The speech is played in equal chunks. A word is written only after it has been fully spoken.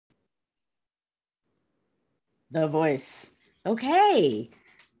The voice. Okay.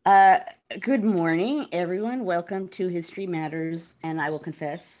 Uh, Good morning, everyone. Welcome to History Matters. And I will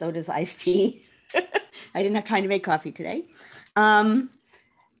confess, so does iced tea. I didn't have time to make coffee today.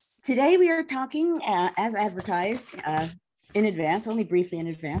 Today we are talking, as advertised, in advance, only briefly in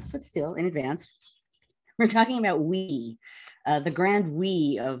advance, but still in advance. We're talking about we, the grand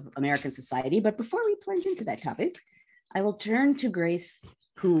we of American society. But before we plunge into that topic, I will turn to Grace,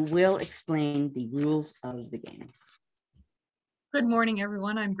 who will explain the rules of the game. Good morning,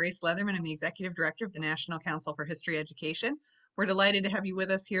 everyone. I'm Grace Leatherman. I'm the Executive Director of the National Council for History Education. We're delighted to have you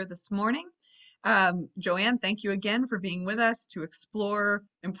with us here this morning. Joanne, thank you again for being with us to explore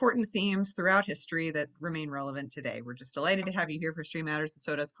important themes throughout history that remain relevant today. We're just delighted to have you here for History Matters, and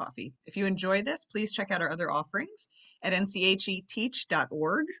so does coffee. If you enjoy this, please check out our other offerings at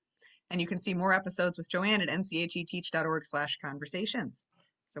ncheteach.org. And you can see more episodes with Joanne at ncheteach.org/conversations.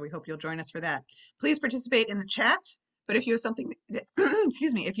 So we hope you'll join us for that. Please participate in the chat. But if you have something,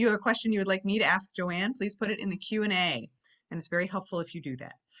 excuse me, if you have a question you would like me to ask Joanne, please put it in the Q&A. And it's very helpful if you do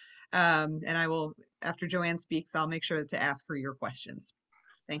that. And I will, after Joanne speaks, I'll make sure to ask her your questions.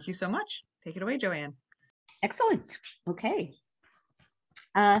 Thank you so much. Take it away, Joanne. Excellent. Okay.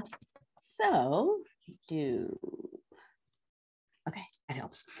 Okay, that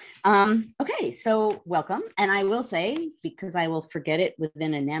helps. Okay, so welcome. And I will say, because I will forget it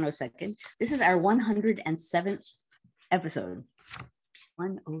within a nanosecond, this is our 107th episode.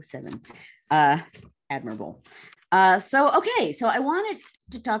 107. Admirable. So I wanted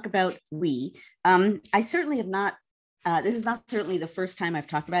to talk about we. I certainly have not, this is not certainly the first time I've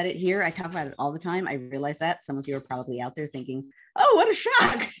talked about it here. I talk about it all the time. I realize that some of you are probably out there thinking, oh, what a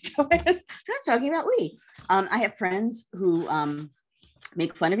shock. Just talking about we. I have friends who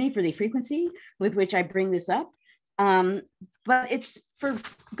make fun of me for the frequency with which I bring this up. But it's for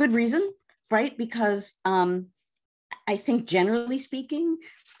good reason, right? Because I think generally speaking,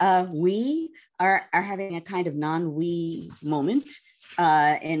 we are having a kind of non-we moment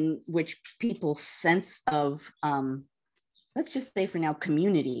in which people's sense of, let's just say for now,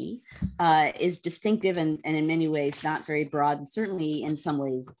 community is distinctive and in many ways not very broad, and certainly in some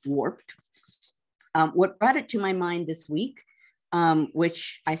ways warped. What brought it to my mind this week,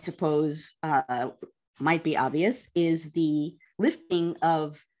 which I suppose might be obvious, is the lifting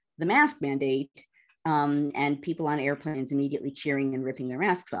of the mask mandate and people on airplanes immediately cheering and ripping their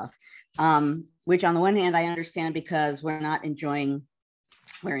masks off, which on the one hand, I understand because we're not enjoying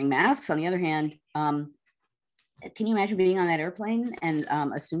wearing masks. On the other hand, can you imagine being on that airplane and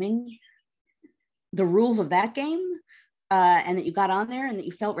assuming the rules of that game and that you got on there and that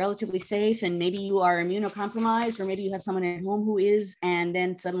you felt relatively safe and maybe you are immunocompromised or maybe you have someone at home who is, and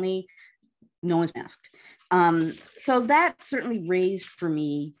then suddenly no one's masked. So that certainly raised for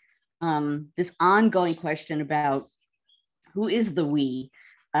me this ongoing question about who is the we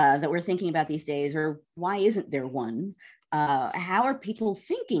that we're thinking about these days, or why isn't there one? How are people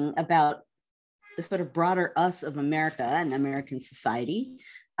thinking about the sort of broader us of America and American society?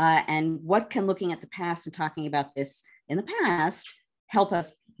 And what can looking at the past and talking about this in the past help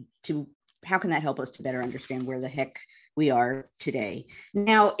us to, how can that help us to better understand where the heck we are today?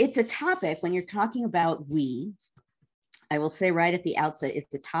 Now, it's a topic, when you're talking about we, I will say right at the outset,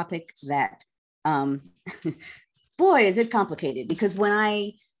 it's a topic that, boy, is it complicated, because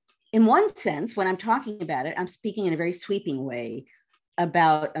in one sense, when I'm talking about it, I'm speaking in a very sweeping way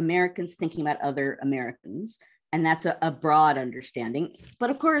about Americans thinking about other Americans, and that's a broad understanding. But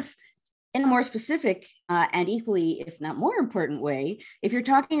of course, in a more specific and equally, if not more important way, if you're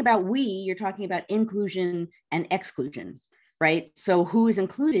talking about we, you're talking about inclusion and exclusion, right? So who is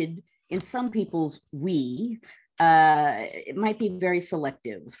included in some people's we? It might be very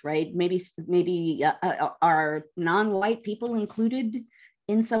selective, right? Maybe are non-white people included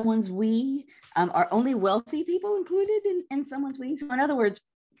in someone's we? Are only wealthy people included in someone's we? So in other words,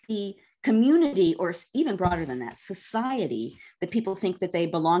 the community, or even broader than that, society that people think that they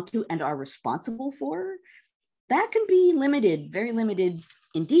belong to and are responsible for, that can be limited, very limited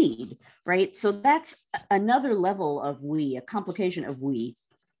indeed, right? So that's another level of we, a complication of we,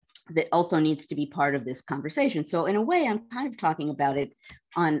 that also needs to be part of this conversation. So in a way, I'm kind of talking about it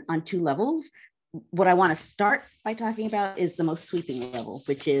on two levels. What I want to start by talking about is the most sweeping level,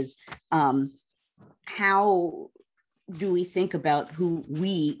 which is how do we think about who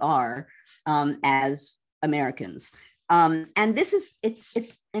we are as Americans? And this is,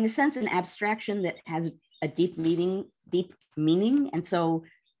 it's in a sense an abstraction that has a deep meaning. And so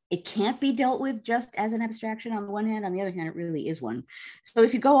it can't be dealt with just as an abstraction on the one hand. On the other hand, it really is one. So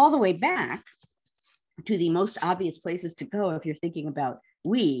if you go all the way back to the most obvious places to go, if you're thinking about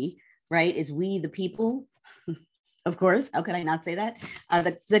we, right, is we the people, Of course, how could I not say that?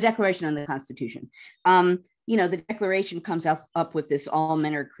 The Declaration and the Constitution. The Declaration comes up with this all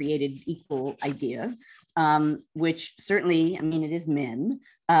men are created equal idea, which certainly, I mean, it is men,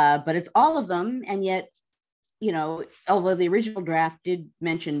 but it's all of them. And yet, although the original draft did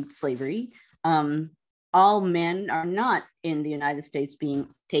mention slavery, all men are not in the United States being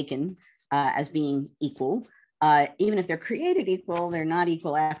taken as being equal. Even if they're created equal, they're not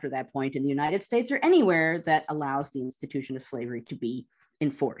equal after that point in the United States or anywhere that allows the institution of slavery to be in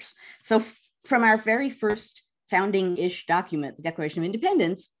force. So from our very first founding-ish document, the Declaration of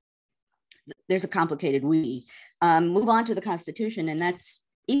Independence, there's a complicated we. Move on to the Constitution, and that's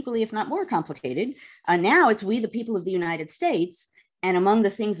equally, if not more complicated. Now it's we, the people of the United States, and among the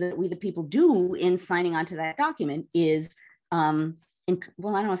things that we, the people, do in signing onto that document is, I don't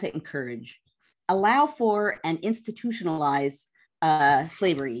want to say encourage, allow for and institutionalize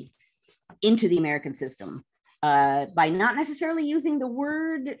slavery into the American system by not necessarily using the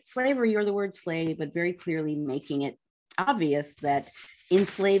word slavery or the word slave, but very clearly making it obvious that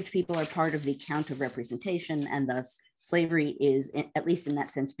enslaved people are part of the count of representation, and thus slavery is, at least in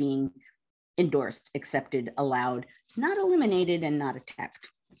that sense, being endorsed, accepted, allowed, not eliminated, and not attacked.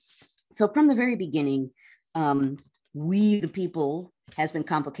 So from the very beginning, we, the people, has been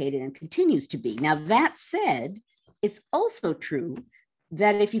complicated and continues to be. Now, that said, it's also true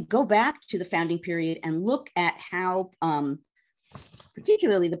that if you go back to the founding period and look at how,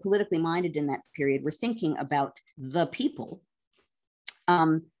 particularly the politically minded in that period, were thinking about the people,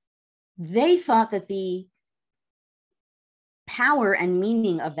 they thought that the power and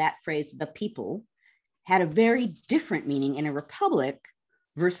meaning of that phrase, the people, had a very different meaning in a republic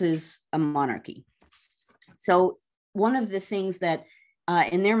versus a monarchy. So one of the things that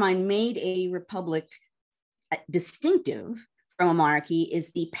in their mind made a republic distinctive from a monarchy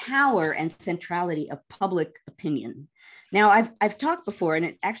is the power and centrality of public opinion. Now, I've talked before, and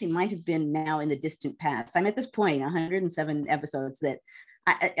it actually might have been now in the distant past. I'm at this point, 107 episodes, that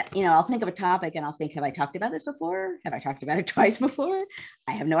I'll think of a topic and I'll think, have I talked about this before? Have I talked about it twice before?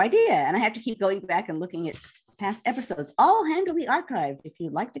 I have no idea. And I have to keep going back and looking at past episodes, all handily archived if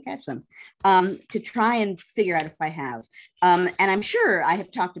you'd like to catch them, to try and figure out if I have. And I'm sure I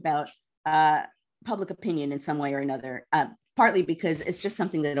have talked about public opinion in some way or another, partly because it's just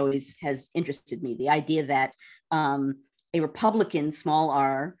something that always has interested me. The idea that a Republican, small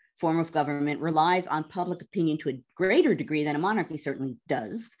r, form of government relies on public opinion to a greater degree than a monarchy certainly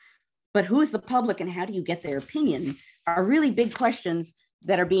does. But who is the public and how do you get their opinion are really big questions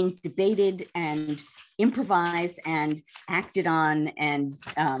that are being debated and improvised and acted on and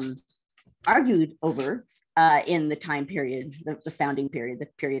argued over in the time period, the founding period, the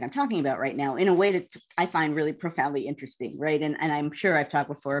period I'm talking about right now, in a way that I find really profoundly interesting, right? And I'm sure I've talked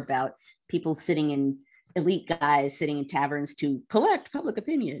before about people elite guys sitting in taverns to collect public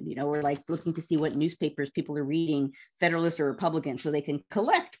opinion. We're like looking to see what newspapers people are reading, Federalist or Republican, so they can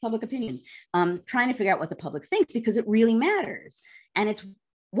collect public opinion, trying to figure out what the public thinks, because it really matters. And it's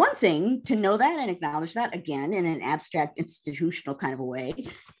one thing to know that and acknowledge that, again, in an abstract institutional kind of a way.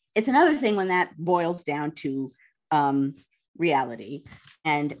 It's another thing when that boils down to reality.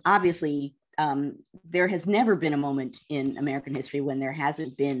 And obviously, there has never been a moment in American history when there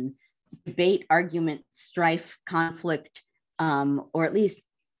hasn't been debate, argument, strife, conflict, or at least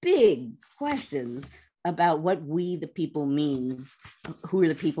big questions about what we, the people, means. Who are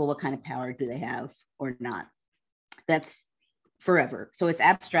the people? What kind of power do they have or not? That's forever. So it's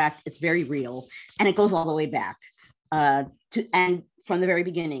abstract, it's very real, and it goes all the way back and from the very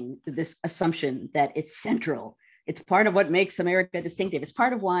beginning, this assumption that it's central. It's part of what makes America distinctive. It's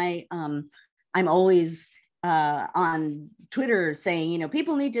part of why I'm always on Twitter saying,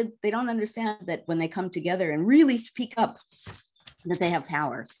 people they don't understand that when they come together and really speak up, that they have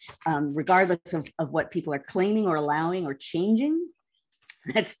power, regardless of what people are claiming or allowing or changing.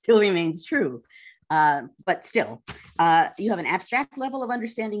 That still remains true. But still, you have an abstract level of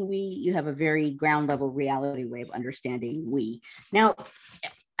understanding we, you have a very ground level reality way of understanding we. Now,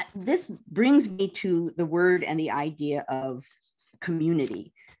 this brings me to the word and the idea of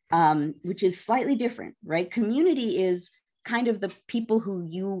community, which is slightly different, right? Community is kind of the people who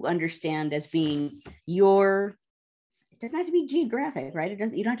you understand as being it doesn't have to be geographic, right?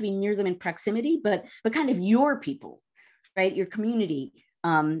 You don't have to be near them in proximity, but kind of your people, right? Your community.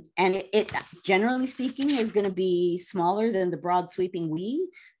 And it generally speaking is going to be smaller than the broad sweeping we,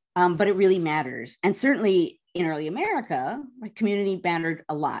 but it really matters. And certainly in early America, community mattered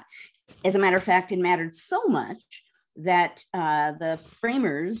a lot. As a matter of fact, it mattered so much that the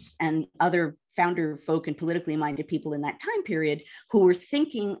framers and other founder folk and politically minded people in that time period who were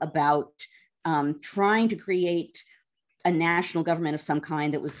thinking about trying to create a national government of some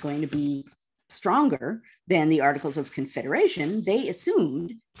kind that was going to be stronger than the Articles of Confederation, they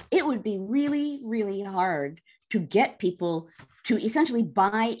assumed it would be really, really hard to get people to essentially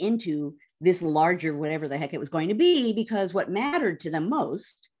buy into this larger, whatever the heck it was going to be, because what mattered to them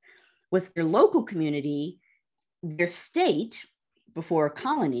most was their local community, their state before a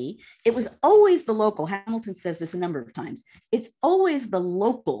colony. It was always the local. Hamilton says this a number of times. It's always the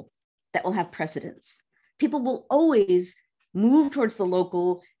local that will have precedence. People will always move towards the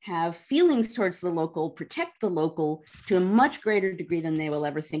local, have feelings towards the local, protect the local to a much greater degree than they will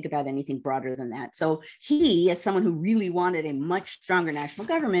ever think about anything broader than that. So he, as someone who really wanted a much stronger national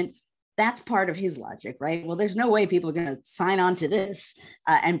government, that's part of his logic, right? Well, there's no way people are going to sign on to this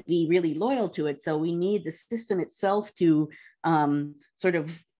and be really loyal to it. So we need the system itself to sort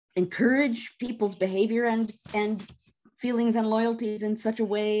of encourage people's behavior and feelings and loyalties in such a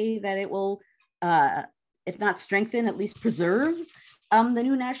way that it will, if not strengthen, at least preserve the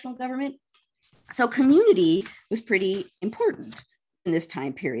new national government. So community was pretty important in this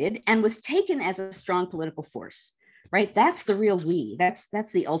time period and was taken as a strong political force, right? That's the real we. That's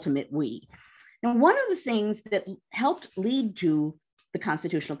the ultimate we. Now, one of the things that helped lead to the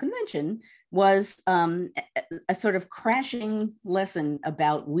Constitutional Convention was a sort of crashing lesson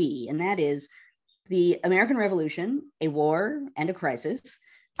about we, and that is the American Revolution, a war and a crisis,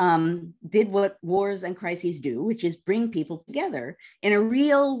 did what wars and crises do, which is bring people together in a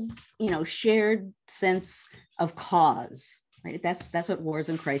real, shared sense of cause. Right? That's what wars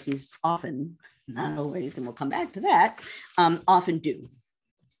and crises often, not always, and we'll come back to that, often do.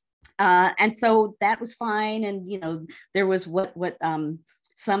 And so that was fine. And, there was what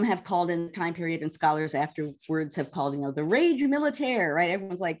some have called in the time period, and scholars afterwards have called, the rage militaire, right?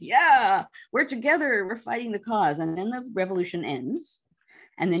 Everyone's like, yeah, we're together, we're fighting the cause. And then the revolution ends.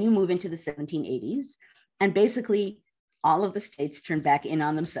 And then you move into the 1780s. And basically all of the states turn back in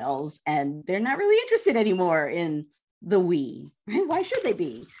on themselves, and they're not really interested anymore in the we, right? Why should they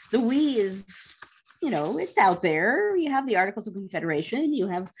be? The we is, it's out there. You have the Articles of Confederation, you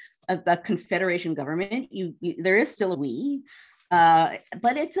have a confederation government, there is still a we,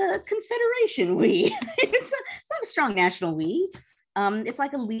 but it's a confederation we. It's not a strong national we. It's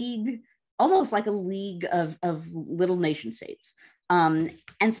like a league, almost like a league of little nation states. And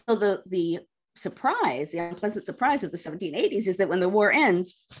so the unpleasant surprise of the 1780s is that when the war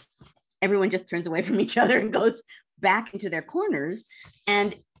ends, everyone just turns away from each other and goes back into their corners.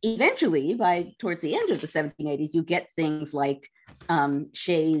 And eventually, towards the end of the 1780s, you get things like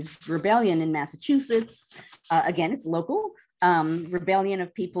Shays' Rebellion in Massachusetts. Again, it's local. Rebellion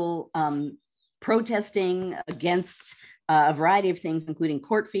of people protesting against a variety of things, including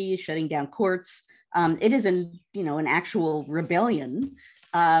court fees, shutting down courts. It is an actual rebellion.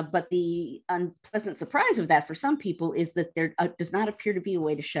 But the unpleasant surprise of that for some people is that there does not appear to be a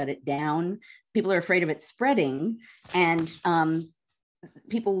way to shut it down. People are afraid of it spreading. And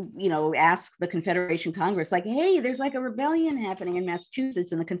people, ask the Confederation Congress, like, hey, there's like a rebellion happening in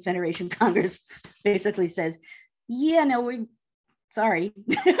Massachusetts. And the Confederation Congress basically says, yeah, no, we're sorry.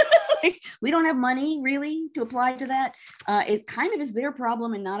 We don't have money really to apply to that. It kind of is their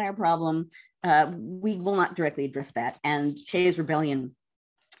problem and not our problem. We will not directly address that. And Shays' Rebellion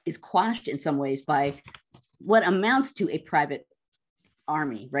is quashed in some ways by what amounts to a private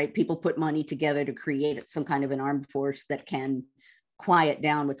army, right? People put money together to create some kind of an armed force that can quiet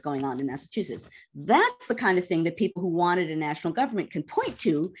down what's going on in Massachusetts. That's the kind of thing that people who wanted a national government can point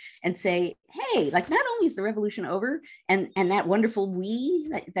to and say, hey, like not only is the revolution over and that wonderful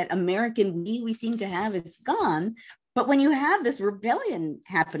we, that American we seem to have is gone, but when you have this rebellion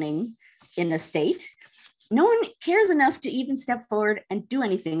happening in a state, no one cares enough to even step forward and do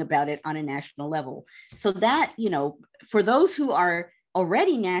anything about it on a national level. So that, for those who are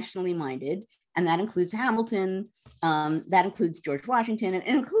already nationally minded, and that includes Hamilton, that includes George Washington, and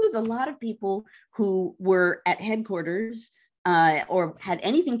it includes a lot of people who were at headquarters or had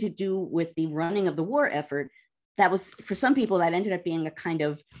anything to do with the running of the war effort. That was, for some people, that ended up being a kind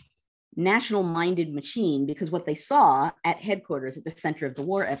of national-minded machine, because what they saw at headquarters at the center of the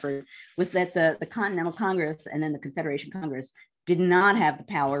war effort was that the Continental Congress and then the Confederation Congress did not have the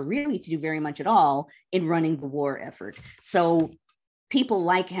power really to do very much at all in running the war effort. So people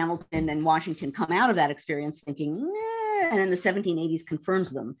like Hamilton and Washington come out of that experience thinking, and then the 1780s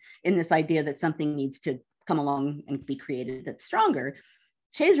confirms them in this idea that something needs to come along and be created that's stronger.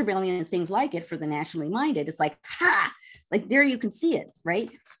 Shays' Rebellion and things like it for the nationally minded, it's like, like there you can see it, right?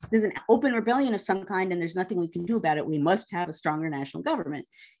 There's an open rebellion of some kind and there's nothing we can do about it. We must have a stronger national government.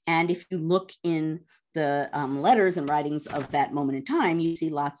 And if you look in the letters and writings of that moment in time, you see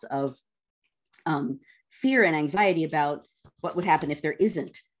lots of fear and anxiety about what would happen if there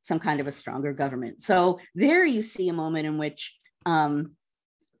isn't some kind of a stronger government. So there you see a moment in which, among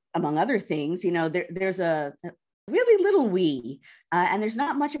other things, there's a really little we, and there's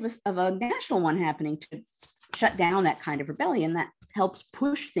not much of a national one happening to shut down that kind of rebellion that helps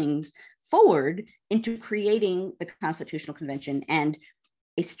push things forward into creating the Constitutional Convention and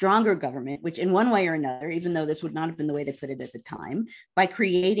a stronger government, which in one way or another, even though this would not have been the way they put it at the time, by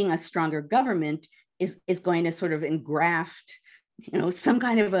creating a stronger government is going to sort of engraft, some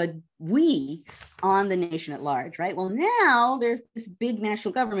kind of a we on the nation at large, right? Well, now there's this big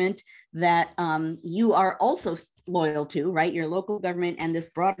national government that you are also loyal to, right? Your local government and this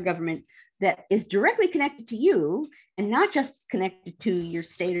broader government that is directly connected to you and not just connected to your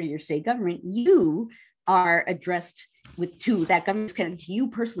state or your state government. You are addressed that government is connected to you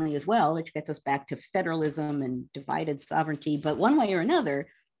personally as well, which gets us back to federalism and divided sovereignty. But one way or another,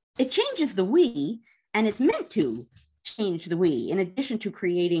 it changes the we, and it's meant to change the we, in addition to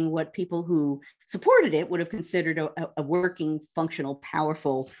creating what people who supported it would have considered a working, functional,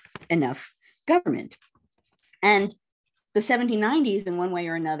 powerful enough government. And the 1790s, in one way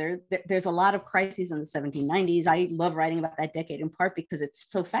or another, there's a lot of crises in the 1790s. I love writing about that decade in part because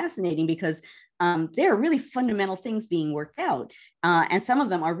it's so fascinating, because there are really fundamental things being worked out. And some of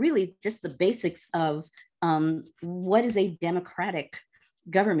them are really just the basics of what is a democratic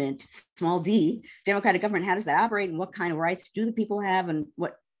government, small d, democratic government. How does that operate, and what kind of rights do the people have, and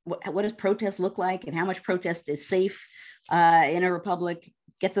what does protest look like, and how much protest is safe in a republic?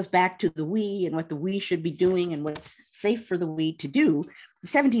 Gets us back to the we and what the we should be doing and what's safe for the we to do. The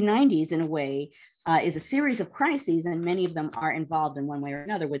 1790s, in a way, is a series of crises, and many of them are involved in one way or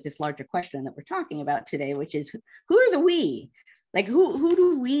another with this larger question that we're talking about today, which is, who are the we? Like, who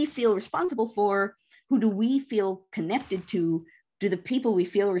do we feel responsible for? Who do we feel connected to? Do the people we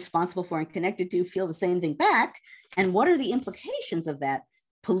feel responsible for and connected to feel the same thing back? And what are the implications of that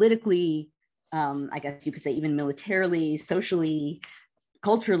politically, I guess you could say even militarily, socially,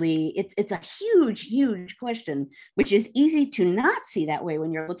 culturally? It's a huge, huge question, which is easy to not see that way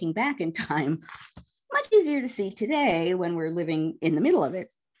when you're looking back in time. Much easier to see today when we're living in the middle of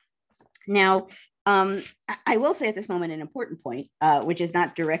it. Now, I will say at this moment an important point, which is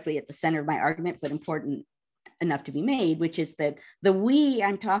not directly at the center of my argument, but important enough to be made, which is that the we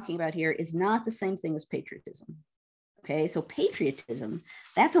I'm talking about here is not the same thing as patriotism. Okay, so patriotism,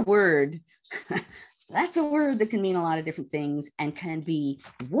 that's a word. That's a word that can mean a lot of different things and can be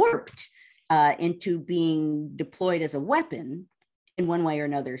warped into being deployed as a weapon in one way or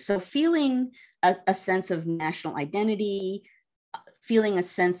another. So feeling a sense of national identity, feeling a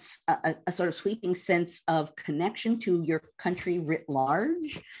sense, a sort of sweeping sense of connection to your country writ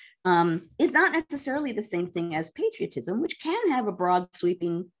large, is not necessarily the same thing as patriotism, which can have a broad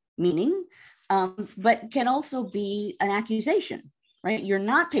sweeping meaning, but can also be an accusation. Right? You're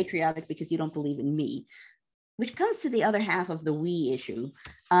not patriotic because you don't believe in me, which comes to the other half of the we issue.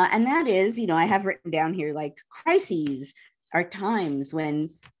 And that is, I have written down here, like, crises are times when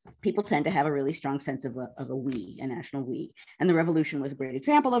people tend to have a really strong sense of a we, a national we. And the revolution was a great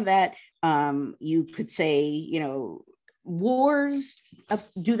example of that. You could say, wars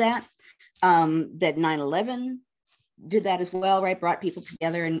do that, that 9/11 did that as well, right? Brought people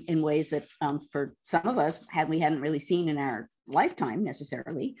together in ways that for some of us we hadn't really seen in our lifetime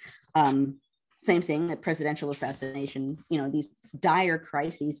necessarily. Same thing, that presidential assassination, these dire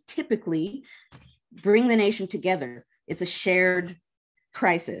crises typically bring the nation together. It's a shared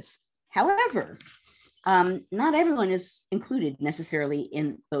crisis. However, not everyone is included necessarily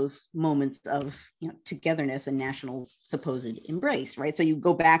in those moments of togetherness and national supposed embrace, right? So you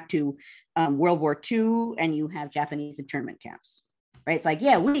go back to World War II and you have Japanese internment camps, right? It's like,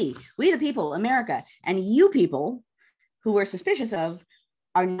 yeah, we the people, America, and you people who we're suspicious of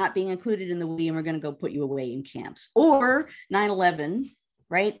are not being included in the we, and we're going to go put you away in camps. Or 9/11,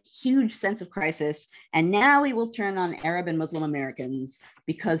 right? Huge sense of crisis. And now we will turn on Arab and Muslim Americans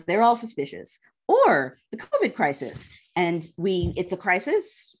because they're all suspicious. Or the COVID crisis. And it's a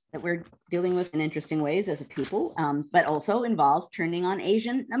crisis that we're dealing with in interesting ways as a people, but also involves turning on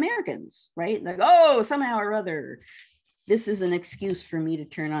Asian Americans, right? Like, oh, somehow or other, this is an excuse for me to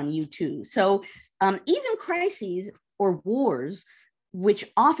turn on you too. So even crises or wars,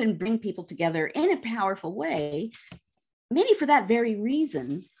 which often bring people together in a powerful way, maybe for that very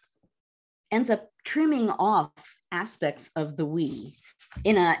reason, ends up trimming off aspects of the we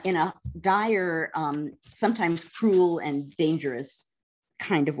in a dire, sometimes cruel and dangerous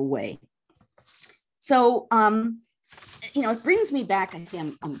kind of a way. So, it brings me back. I see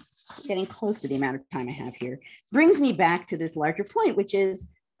I'm getting close to the amount of time I have here. Brings me back to this larger point, which is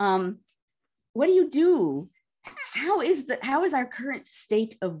what do you do? How is our current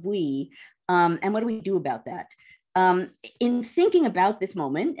state of we, and what do we do about that? In thinking about this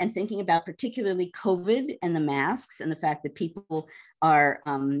moment and thinking about particularly COVID and the masks and the fact that people are,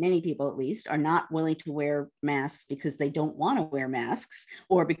 many people at least, are not willing to wear masks because they don't want to wear masks,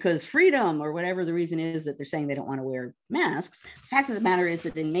 or because freedom, or whatever the reason is that they're saying they don't want to wear masks. The fact of the matter is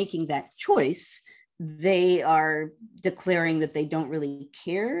that in making that choice, they are declaring that they don't really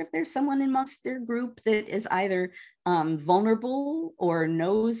care if there's someone amongst their group that is either vulnerable or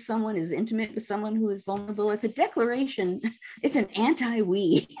knows someone, is intimate with someone who is vulnerable. It's a declaration. It's an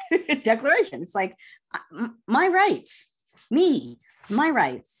anti-we declaration. It's like, my rights, my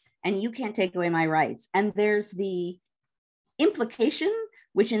rights, and you can't take away my rights. And there's the implication,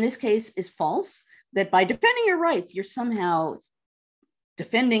 which in this case is false, that by defending your rights, you're somehow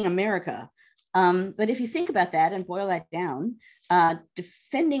defending America. But if you think about that and boil that down,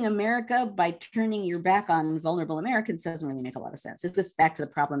 defending America by turning your back on vulnerable Americans doesn't really make a lot of sense. This goes back to the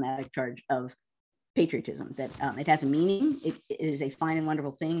problematic charge of patriotism, that it has a meaning, it is a fine and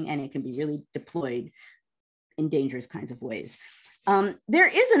wonderful thing, and it can be really deployed in dangerous kinds of ways. There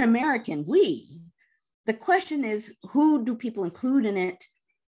is an American we. The question is, who do people include in it?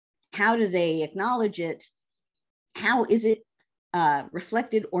 How do they acknowledge it? How is it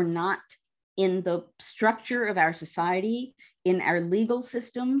reflected or not in the structure of our society, in our legal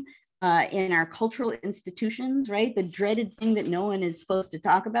system, in our cultural institutions, right? The dreaded thing that no one is supposed to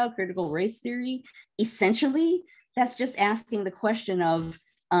talk about, critical race theory. Essentially, that's just asking the question of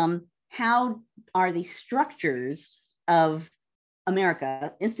how are the structures of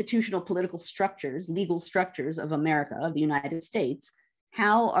America, institutional political structures, legal structures of America, of the United States,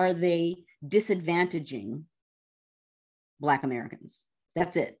 how are they disadvantaging Black Americans?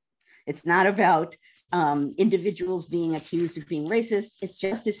 That's it. It's not about individuals being accused of being racist. It's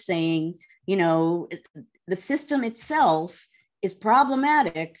just as saying, you know, the system itself is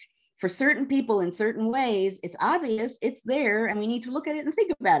problematic for certain people in certain ways. It's obvious, it's there, and we need to look at it and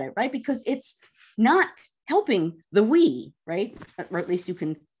think about it, right? Because it's not helping the we, right? Or at least you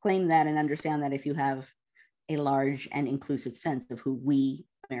can claim that and understand that if you have a large and inclusive sense of who we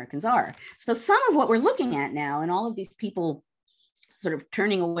Americans are. So some of what we're looking at now, and all of these people sort of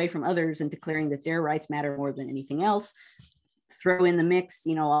turning away from others and declaring that their rights matter more than anything else, throw in the mix,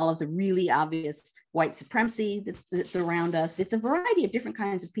 you know, all of the really obvious white supremacy that's around us. It's a variety of different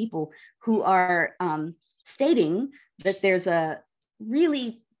kinds of people who are stating that there's a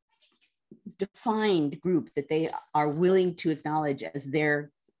really defined group that they are willing to acknowledge as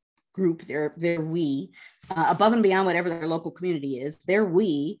their group, their we, above and beyond whatever their local community is. Their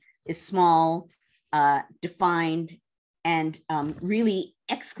we is small, defined, and really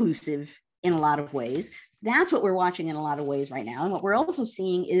exclusive in a lot of ways. That's what we're watching in a lot of ways right now. And what we're also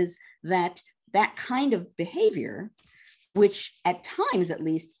seeing is that that kind of behavior, which at times at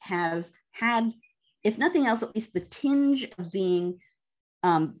least has had, if nothing else, at least the tinge of being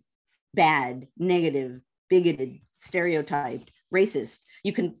bad, negative, bigoted, stereotyped, racist.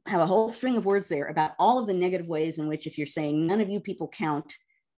 You can have a whole string of words there about all of the negative ways in which, if you're saying none of you people count,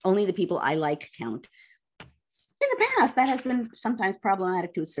 only the people I like count. In the past, that has been sometimes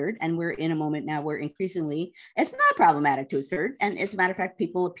problematic to assert, and we're in a moment now where increasingly it's not problematic to assert. And as a matter of fact,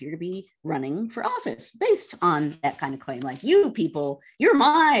 people appear to be running for office based on that kind of claim, like, you people, you're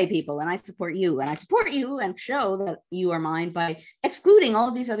my people, and I support you, and show that you are mine by excluding all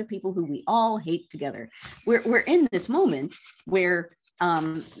of these other people who we all hate together. We're in this moment where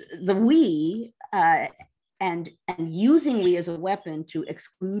the we and using we as a weapon to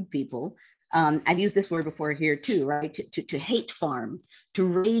exclude people. I've used this word before here too, right? To hate farm, to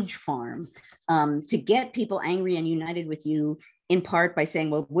rage farm, to get people angry and united with you, in part by saying,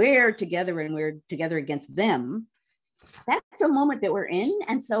 well, we're together and we're together against them. That's a moment that we're in.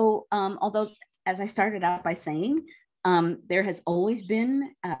 And so, although, as I started out by saying, there has always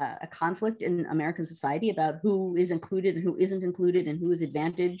been a conflict in American society about who is included and who isn't included, and who is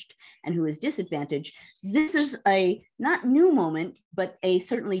advantaged and who is disadvantaged. This is a not new moment, but a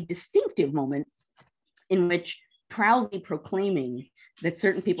certainly distinctive moment in which proudly proclaiming that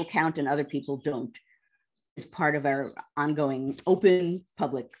certain people count and other people don't is part of our ongoing open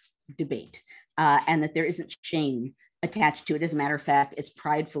public debate, and that there isn't shame attached to it. As a matter of fact, it's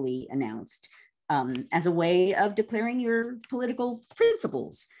pridefully announced as a way of declaring your political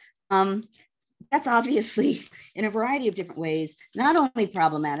principles. That's obviously, in a variety of different ways, not only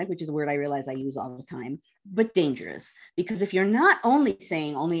problematic, which is a word I realize I use all the time, but dangerous. Because if you're not only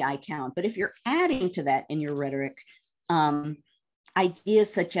saying only I count, but if you're adding to that in your rhetoric,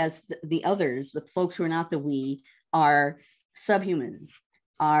 ideas such as the others, the folks who are not the we, are subhuman,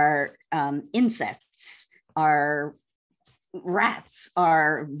 are insects, are rats,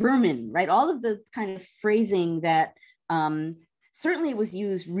 are vermin, right? All of the kind of phrasing that certainly was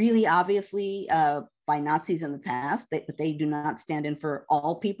used really obviously by Nazis in the past, but they do not stand in for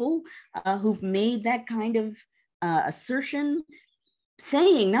all people who've made that kind of assertion,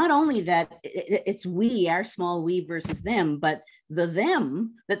 saying not only that it's we, our small we versus them, but the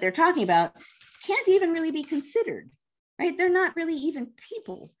them that they're talking about can't even really be considered, right? They're not really even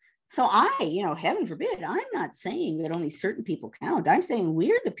people. So heaven forbid, I'm not saying that only certain people count. I'm saying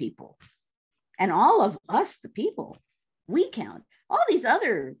we're the people, and all of us, the people, we count. All these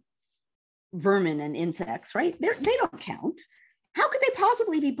other vermin and insects, right? They don't count. How could they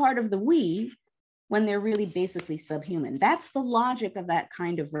possibly be part of the we when they're really basically subhuman? That's the logic of that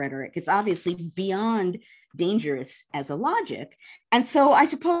kind of rhetoric. It's obviously beyond dangerous as a logic. And so I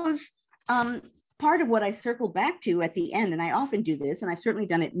suppose part of what I circle back to at the end, and I often do this, and I've certainly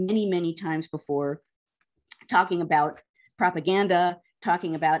done it many, many times before, talking about propaganda,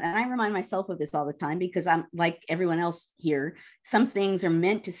 talking about, and I remind myself of this all the time because I'm like everyone else here, some things are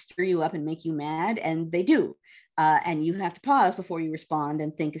meant to stir you up and make you mad, and they do. And you have to pause before you respond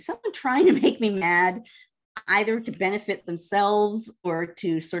and think, is someone trying to make me mad, either to benefit themselves or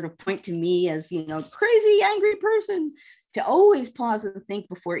to sort of point to me as, crazy, angry person? To always pause and think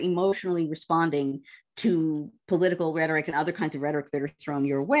before emotionally responding to political rhetoric and other kinds of rhetoric that are thrown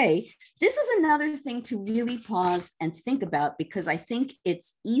your way. This is another thing to really pause and think about, because I think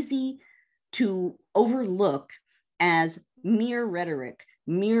it's easy to overlook as mere rhetoric,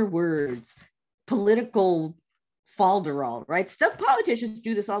 mere words, political falderall, right? Stuff politicians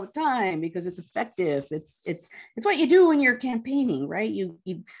do this all the time because it's effective. It's what you do when you're campaigning, right? You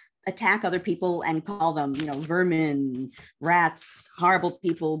attack other people and call them, vermin, rats, horrible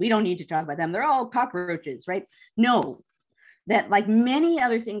people. We don't need to talk about them. They're all cockroaches, right? No, that, like many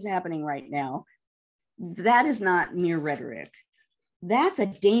other things happening right now, that is not mere rhetoric. That's a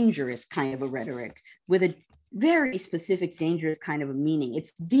dangerous kind of a rhetoric with a very specific, dangerous kind of a meaning.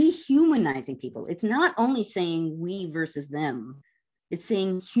 It's dehumanizing people. It's not only saying we versus them, it's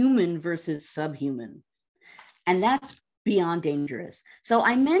saying human versus subhuman. And that's beyond dangerous. So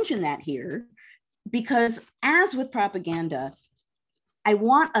I mention that here because, as with propaganda, I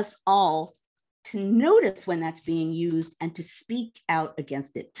want us all to notice when that's being used and to speak out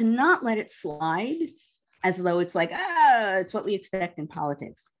against it, to not let it slide as though it's like, it's what we expect in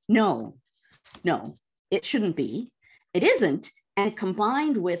politics. No, it shouldn't be. It isn't. And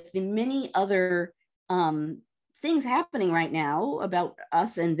combined with the many other things happening right now about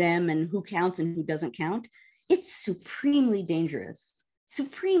us and them and who counts and who doesn't count, it's supremely dangerous,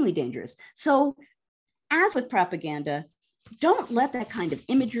 supremely dangerous. So as with propaganda, don't let that kind of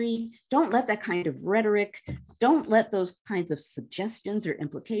imagery, don't let that kind of rhetoric, don't let those kinds of suggestions or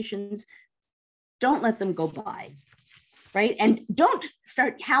implications, don't let them go by, right? And don't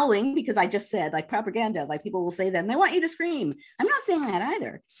start howling because I just said, like, propaganda, like people will say that and they want you to scream. I'm not saying that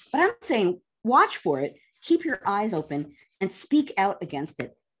either, but I'm saying watch for it, keep your eyes open and speak out against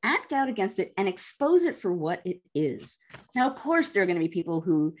it. Act out against it and expose it for what it is. Now, of course, there are going to be people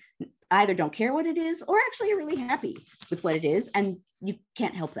who either don't care what it is or actually are really happy with what it is, and you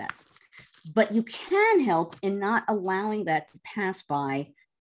can't help that. But you can help in not allowing that to pass by,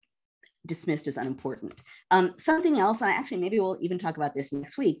 dismissed as unimportant. Something else, and actually maybe we'll even talk about this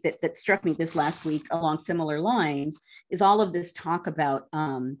next week, that struck me this last week along similar lines, is all of this talk about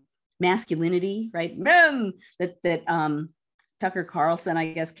masculinity, right? Men, that Tucker Carlson,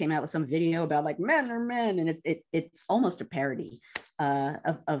 I guess, came out with some video about like men are men, and it's almost a parody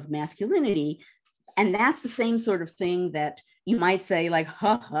of masculinity. And that's the same sort of thing that you might say, like,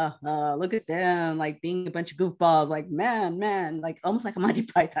 ha, ha, ha, look at them, like being a bunch of goofballs, like man, like almost like a Monty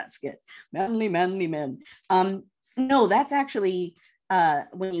Python skit, manly men. No, that's actually,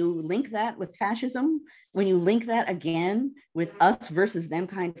 when you link that with fascism, when you link that again with us versus them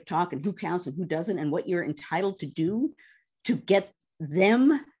kind of talk and who counts and who doesn't and what you're entitled to do to get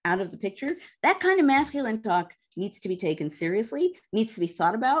them out of the picture, that kind of masculine talk needs to be taken seriously, needs to be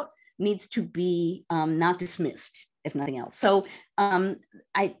thought about, needs to be not dismissed, if nothing else. So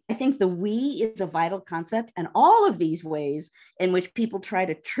I think the we is a vital concept, and all of these ways in which people try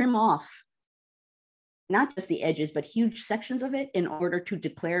to trim off not just the edges, but huge sections of it in order to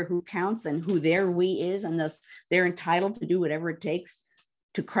declare who counts and who their we is, and thus they're entitled to do whatever it takes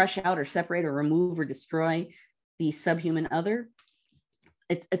to crush out or separate or remove or destroy the subhuman other.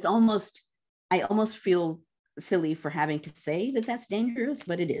 It's almost, I almost feel silly for having to say that that's dangerous,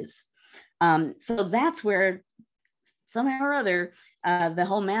 but it is. So that's where somehow or other, the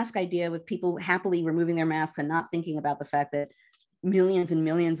whole mask idea with people happily removing their masks and not thinking about the fact that millions and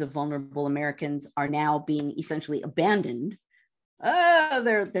millions of vulnerable Americans are now being essentially abandoned.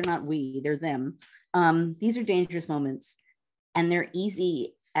 They're not we, they're them. These are dangerous moments, and they're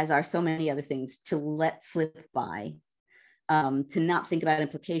easy, as are so many other things, to let slip by, to not think about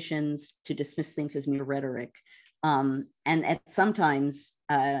implications, to dismiss things as mere rhetoric. And at sometimes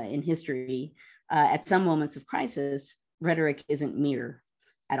in history, at some moments of crisis, rhetoric isn't mere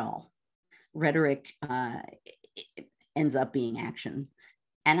at all. Rhetoric ends up being action.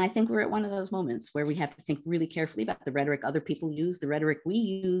 And I think we're at one of those moments where we have to think really carefully about the rhetoric other people use, the rhetoric we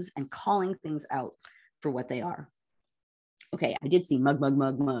use, and calling things out for what they are. Okay, I did see mug, mug,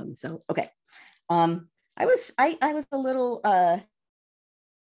 mug, mug. So, okay. I was a little, I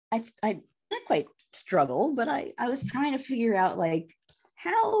not quite struggle, but I was trying to figure out, like,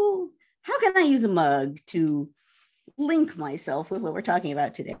 how can I use a mug to link myself with what we're talking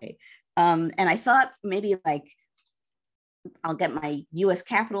about today? And I thought maybe, like, I'll get my US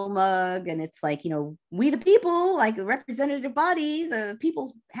Capitol mug, and it's like, we the people, like a representative body, the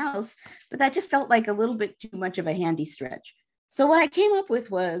people's house, but that just felt like a little bit too much of a handy stretch. So what I came up with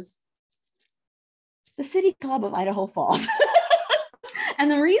was the City Club of Idaho Falls.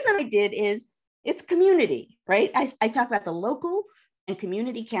 And the reason I did is it's community, right? I talk about the local and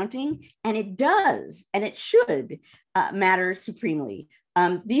community counting, and it does, and it should matter supremely.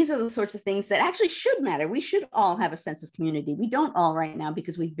 These are the sorts of things that actually should matter. We should all have a sense of community. We don't all right now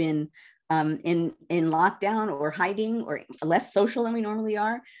because we've been in lockdown or hiding or less social than we normally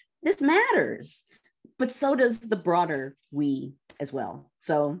are. This matters, but so does the broader we as well.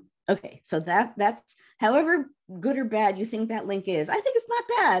 So, okay, so that's however good or bad you think that link is. I think it's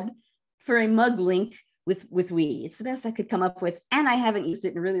not bad for a mug link with we. It's the best I could come up with, and I haven't used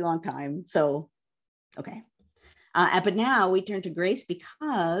it in a really long time. So, okay. But now we turn to Grace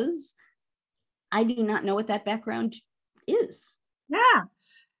because I do not know what that background is. Yeah.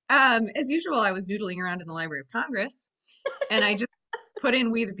 As usual, I was noodling around in the Library of Congress, and I just put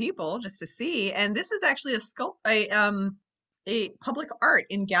in "We the People" just to see. And this is actually a public art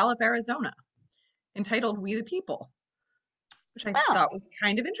in Gallup, Arizona, entitled "We the People," which I Wow, thought was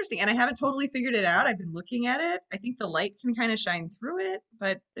kind of interesting. And I haven't totally figured it out. I've been looking at it. I think the light can kind of shine through it,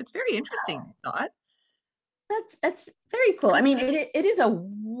 but it's very interesting, I thought. that's very cool. I mean, it is a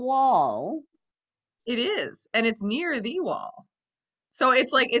wall. It is, and it's near the wall. So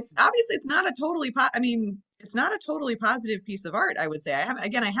it's like, it's obviously, it's not a totally I mean, it's not a totally positive piece of art, I would say. I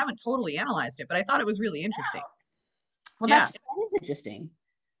haven't totally analyzed it, but I thought it was really interesting. Well, Yeah, that is interesting.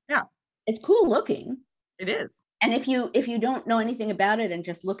 yeah, It's cool looking. it is. And if you don't know anything about it and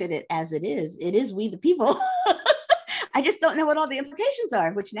just look at it as it is We the People. I just don't know what all the implications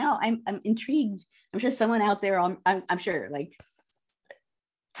are, which now I'm intrigued. I'm sure someone out there, I'm sure, like,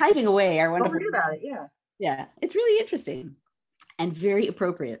 typing away our wonderful. Don't forget about it, yeah. Yeah, it's really interesting and very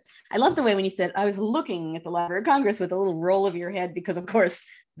appropriate. I love the way when you said, I was looking at the Library of Congress with a little roll of your head, because of course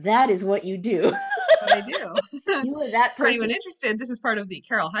that is what you do. What I do. You are that For anyone person. interested, this is part of the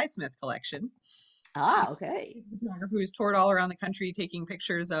Carol Highsmith collection. Okay. She's a photographer who's toured all around the country taking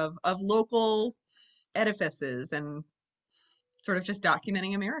pictures of local edifices and sort of just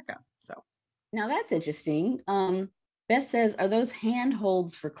documenting America. So Now that's interesting. Beth says, are those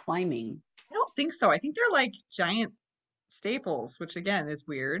handholds for climbing? I don't think so. I think they're like giant staples, which again is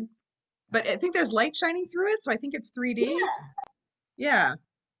weird. But I think there's light shining through it, so I think it's 3D. Yeah.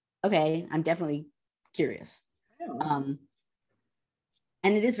 Okay, I'm definitely curious. Yeah.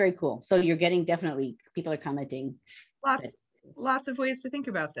 And it is very cool. So you're getting, definitely, people are commenting. Lots of ways to think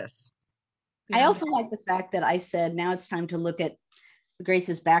about this. I also like the fact that I said, now it's time to look at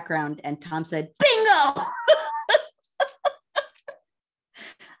Grace's background, and Tom said, bingo!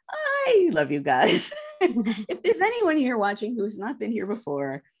 I love you guys. If there's anyone here watching who has not been here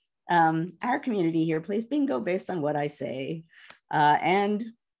before, our community here plays bingo based on what I say. And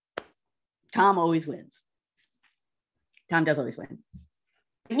Tom always wins. Tom does always win.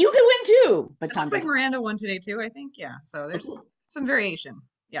 You can win too, but It Tom looks like doesn't. Miranda won today too, I think. Yeah. So there's some variation.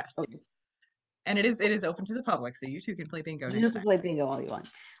 Yes. Okay. And it is open to the public, so you too can play bingo You next can time. play bingo all you want.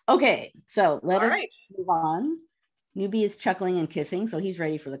 Okay, so let All us right. move on. Newbie is chuckling and kissing, so he's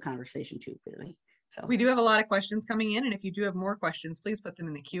ready for the conversation too, clearly. So We do have a lot of questions coming in, and if you do have more questions, please put them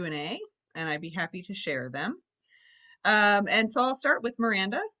in the Q&A, and I'd be happy to share them. And so I'll start with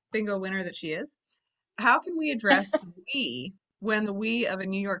Miranda, bingo winner that she is. How can we address we when the we of a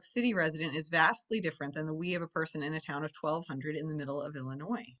New York City resident is vastly different than the we of a person in a town of 1,200 in the middle of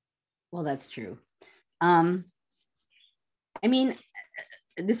Illinois? well, that's true. I mean,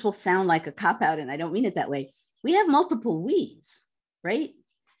 this will sound like a cop-out, and I don't mean it that way. We have multiple we's, right?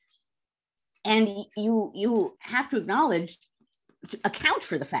 And you have to acknowledge account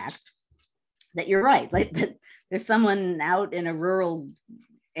for the fact that you're right, like that there's someone out in a rural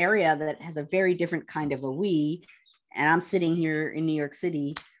area that has a very different kind of a we, and I'm sitting here in New York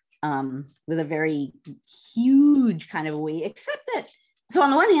City with a very huge kind of a we, except that, so on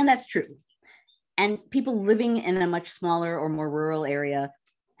the one hand, that's true. And people living in a much smaller or more rural area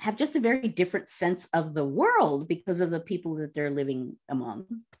have just a very different sense of the world because of the people that they're living among.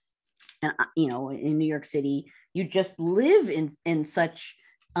 And, you know, in New York City, you just live in such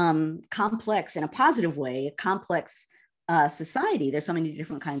complex, in a positive way, a complex society. There's so many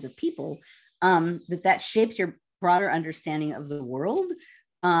different kinds of people that shapes your broader understanding of the world,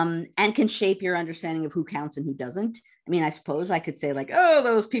 and can shape your understanding of who counts and who doesn't. I mean, I suppose I could say like, oh,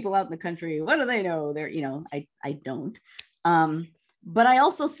 those people out in the country, what do they know? They're, you know, I don't. But I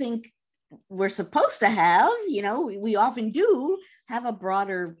also think we're supposed to have, you know, we often do have a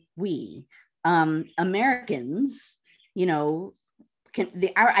broader we. Americans, you know,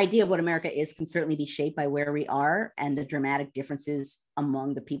 our idea of what America is can certainly be shaped by where we are and the dramatic differences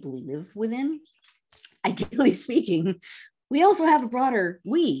among the people we live within. Ideally speaking, we also have a broader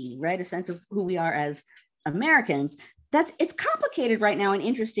we, right? A sense of who we are as Americans. It's complicated right now in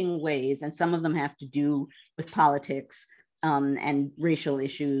interesting ways, and some of them have to do with politics and racial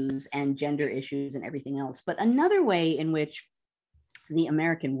issues and gender issues and everything else. But another way in which the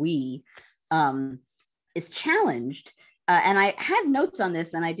American we is challenged, and I had notes on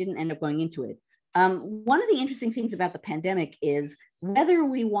this and I didn't end up going into it. One of the interesting things about the pandemic is, whether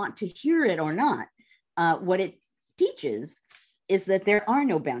we want to hear it or not, what it teaches is that there are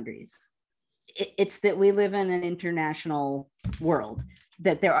no boundaries. It's that we live in an international world,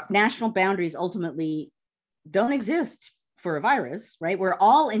 that there are national boundaries ultimately don't exist for a virus, right? We're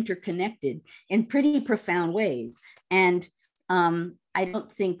all interconnected in pretty profound ways. And I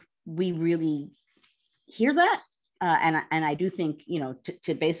don't think we really hear that. And I do think, you know,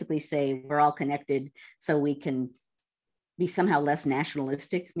 to basically say we're all connected so we can be somehow less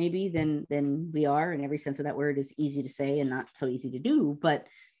nationalistic maybe than we are, in every sense of that word, is easy to say and not so easy to do. But,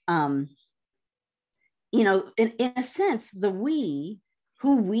 you know, in a sense, the we,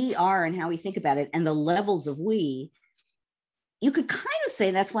 who we are and how we think about it, and the levels of we, you could kind of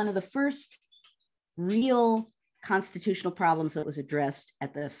say that's one of the first real constitutional problems that was addressed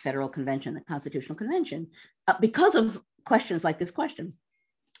at the Federal Convention, the Constitutional Convention, because of questions like this question.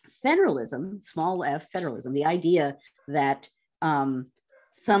 Federalism, small f, federalism, the idea that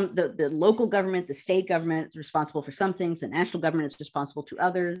the local government, the state government is responsible for some things, the national government is responsible to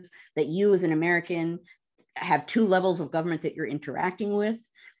others, that you as an American have two levels of government that you're interacting with.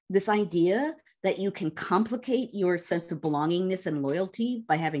 This idea that you can complicate your sense of belongingness and loyalty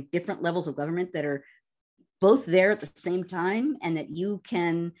by having different levels of government that are both there at the same time, and that you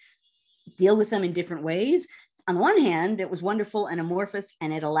can deal with them in different ways. On the one hand, it was wonderful and amorphous,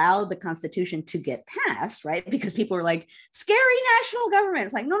 and it allowed the Constitution to get passed, right? Because people were like, scary national government.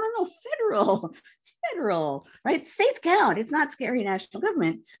 It's like, no, federal, it's federal, right? States count, it's not scary national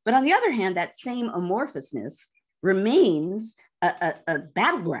government. But on the other hand, that same amorphousness remains a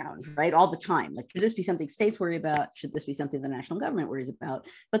battleground, right? All the time. Like, should this be something states worry about? Should this be something the national government worries about?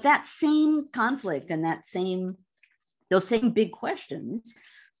 But that same conflict and those same big questions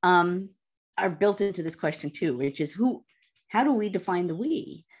are built into this question too, which is how do we define the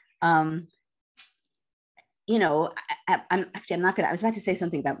we? You know, I'm not gonna, I was about to say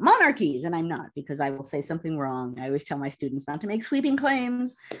something about monarchies, and I'm not, because I will say something wrong. I always tell my students not to make sweeping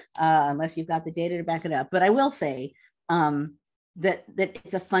claims unless you've got the data to back it up. But I will say that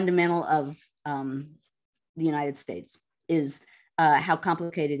it's a fundamental of the United States, is how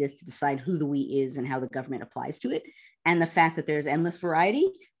complicated it is to decide who the we is and how the government applies to it. And the fact that there's endless variety,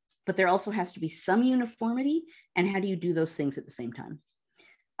 but there also has to be some uniformity. And how do you do those things at the same time?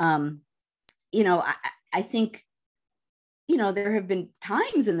 You know, I think, you know, there have been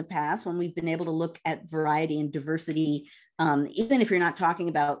times in the past when we've been able to look at variety and diversity, even if you're not talking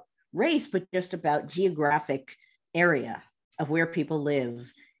about race, but just about geographic area of where people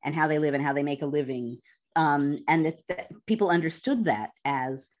live and how they live and how they make a living. And that people understood that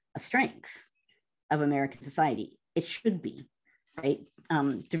as a strength of American society. It should be, right?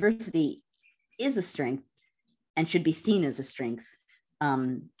 Diversity is a strength and should be seen as a strength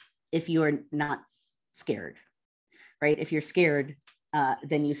if you're not scared, right? If you're scared,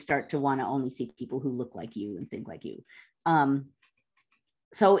 then you start to want to only see people who look like you and think like you.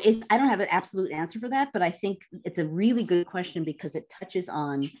 So I don't have an absolute answer for that, but I think it's a really good question because it touches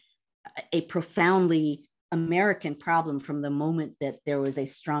on a profoundly American problem from the moment that there was a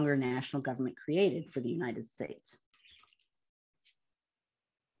stronger national government created for the United States.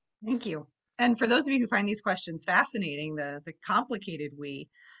 Thank you. And for those of you who find these questions fascinating, the complicated we,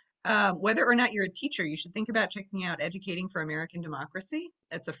 whether or not you're a teacher, you should think about checking out Educating for American Democracy.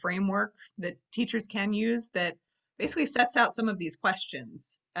 It's a framework that teachers can use that basically sets out some of these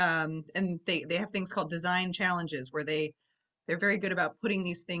questions. And they have things called design challenges where they're very good about putting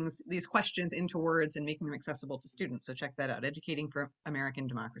these questions into words and making them accessible to students. So check that out, Educating for American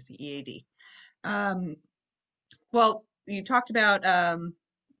Democracy, EAD. Well, you talked about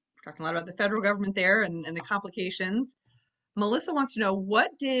talking a lot about the federal government there and the complications. Melissa wants to know,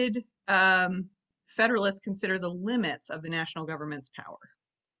 what did Federalists consider the limits of the national government's power?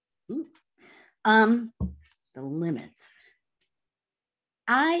 Ooh. The limits.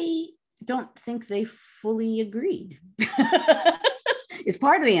 I don't think they fully agreed. Is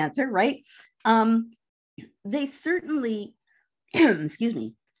part of the answer, right? They certainly, excuse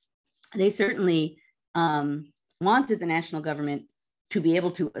me, they certainly wanted the national government to be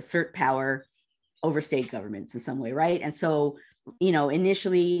able to assert power over state governments in some way, right? And so,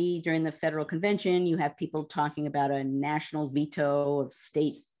 initially during the federal convention, you have people talking about a national veto of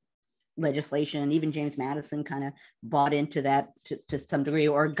state legislation. Even James Madison kind of bought into that to some degree,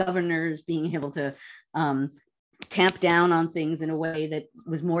 or governors being able to tamp down on things in a way that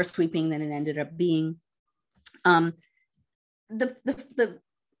was more sweeping than it ended up being. The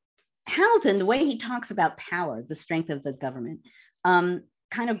Hamilton, the way he talks about power, the strength of the government,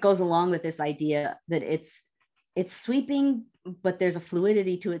 kind of goes along with this idea that it's sweeping, but there's a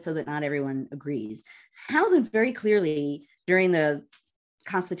fluidity to it so that not everyone agrees. Hamilton very clearly during the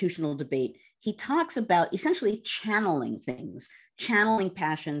constitutional debate, he talks about essentially channeling things, channeling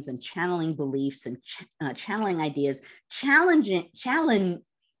passions and channeling beliefs and channeling ideas, channeling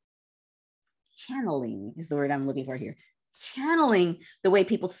is the word I'm looking for here, channeling the way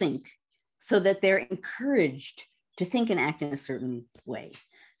people think so that they're encouraged to think and act in a certain way.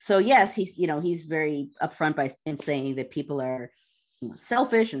 So yes, he's very upfront in saying that people are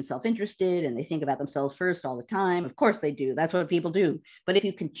selfish and self-interested and they think about themselves first all the time. Of course they do. That's what people do. But if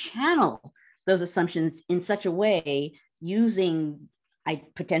you can channel those assumptions in such a way using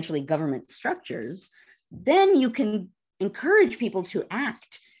potentially government structures, then you can encourage people to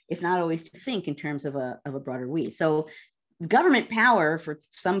act, if not always to think, in terms of a broader we. So government power for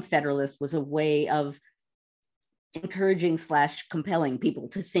some Federalists was a way of encouraging / compelling people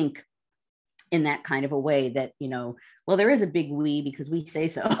to think in that kind of a way that, well, there is a big we because we say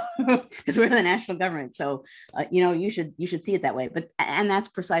so, because we're the national government. So, you should see it that way. And that's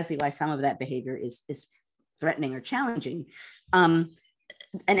precisely why some of that behavior is threatening or challenging. An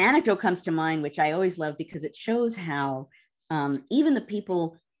anecdote comes to mind, which I always love because it shows how even the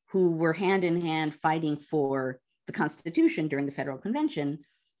people who were hand in hand fighting for the Constitution during the Federal Convention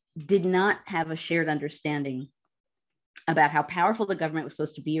did not have a shared understanding about how powerful the government was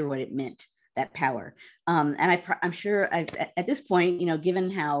supposed to be or what it meant, that power. And I'm sure at this point, given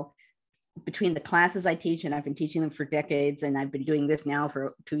how between the classes I teach, and I've been teaching them for decades, and I've been doing this now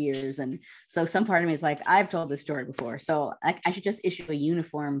for 2 years. And so some part of me is like, I've told this story before. So I should just issue a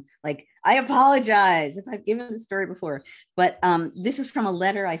uniform, like, I apologize if I've given this story before. But this is from a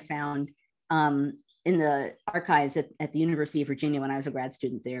letter I found in the archives at the University of Virginia when I was a grad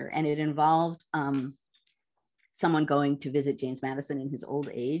student there. And it involved someone going to visit James Madison in his old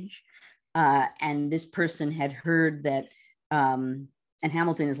age. And this person had heard that, and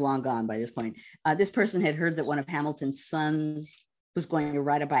Hamilton is long gone by this point, this person had heard that one of Hamilton's sons was going to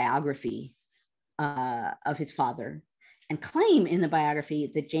write a biography of his father and claim in the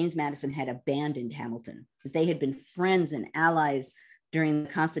biography that James Madison had abandoned Hamilton, that they had been friends and allies during the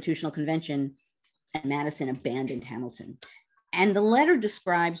Constitutional Convention, and Madison abandoned Hamilton. And the letter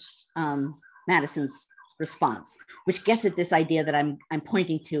describes Madison's response, which gets at this idea that I'm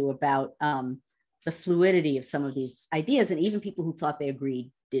pointing to about the fluidity of some of these ideas, and even people who thought they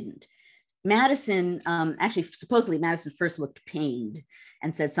agreed didn't. Madison, actually, supposedly Madison first looked pained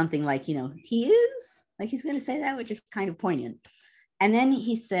and said something like, he is, like he's going to say that, which is kind of poignant. And then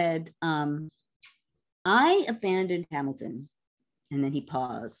he said, I abandoned Hamilton. And then he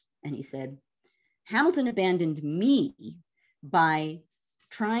paused and he said, Hamilton abandoned me by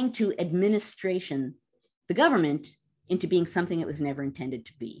trying to administration the government into being something it was never intended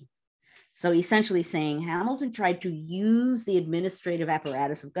to be. So essentially saying Hamilton tried to use the administrative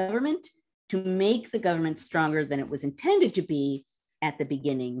apparatus of government to make the government stronger than it was intended to be at the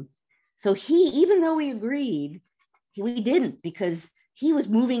beginning. So even though we agreed, we didn't, because he was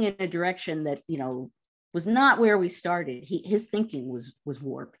moving in a direction that, was not where we started. His thinking was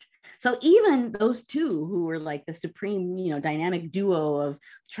warped. So even those two who were like the supreme, dynamic duo of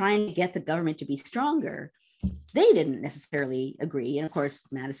trying to get the government to be stronger, they didn't necessarily agree. And of course,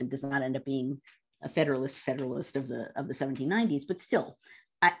 Madison does not end up being a federalist of the 1790s, but still,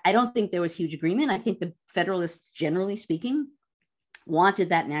 I don't think there was huge agreement. I think the Federalists, generally speaking, wanted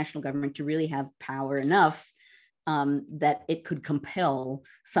that national government to really have power enough that it could compel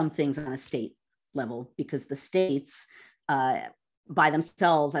some things on a state level, because the states by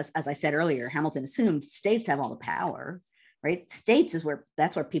themselves, as I said earlier, Hamilton assumed states have all the power, right? States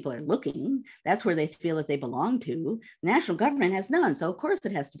that's where people are looking. That's where they feel that they belong to. National government has none. So of course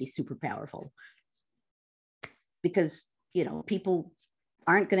it has to be super powerful, because, people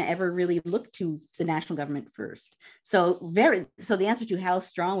aren't going to ever really look to the national government first. So the answer to how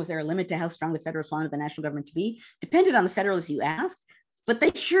strong, was there a limit to how strong the Federalists wanted the national government to be, depended on the Federalists you asked, but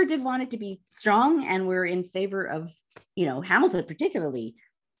they sure did want it to be strong, and were in favor of, Hamilton particularly,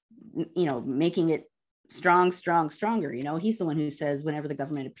 making it stronger. He's the one who says whenever the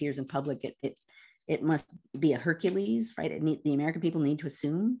government appears in public, it must be a Hercules, right? The American people need to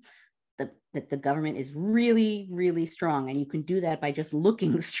assume that the government is really, really strong. And you can do that by just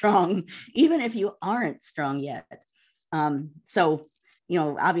looking strong, even if you aren't strong yet. So,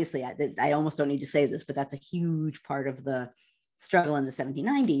 obviously, I almost don't need to say this, but that's a huge part of the struggle in the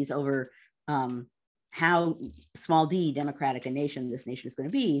 1790s over how small d democratic this nation is going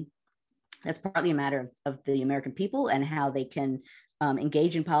to be. That's partly a matter of the American people and how they can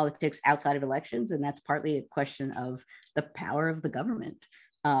engage in politics outside of elections. And that's partly a question of the power of the government.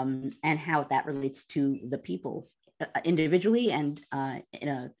 And how that relates to the people individually and in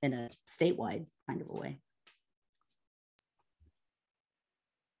a statewide kind of a way.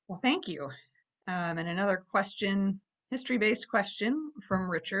 Well, thank you. And another question, history-based question from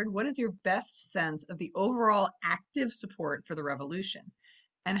Richard. What is your best sense of the overall active support for the Revolution?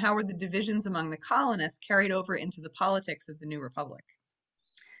 And how were the divisions among the colonists carried over into the politics of the new republic?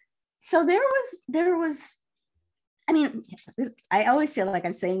 So there was I always feel like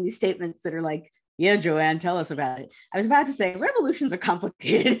I'm saying these statements that are like, yeah, Joanne, tell us about it. I was about to say revolutions are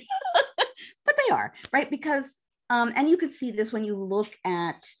complicated, but they are, right? Because, and you could see this when you look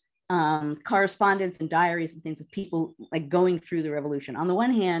at correspondence and diaries and things of people like going through the revolution. On the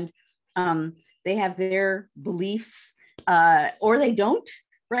one hand, they have their beliefs or they don't,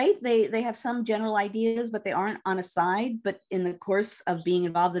 right? They have some general ideas, but they aren't on a side. But in the course of being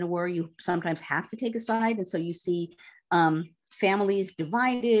involved in a war, you sometimes have to take a side. And so you see families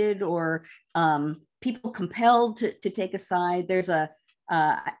divided or people compelled to take a side. There's a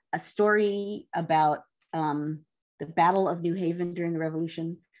story about the Battle of New Haven during the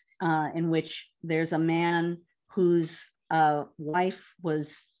Revolution, in which there's a man whose wife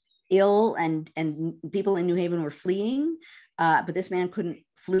was ill and people in New Haven were fleeing. But this man couldn't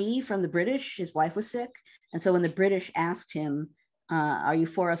flee from the British. His wife was sick. And so when the British asked him, are you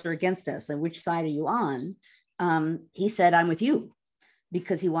for us or against us? And which side are you on? He said, I'm with you,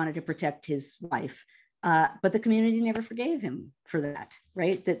 because he wanted to protect his wife. But the community never forgave him for that,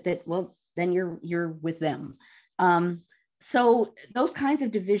 right? Well, then you're with them. So those kinds of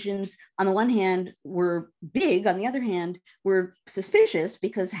divisions, on the one hand, were big. On the other hand, were suspicious,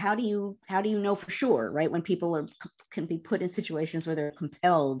 because how do you know for sure, right? When people can be put in situations where they're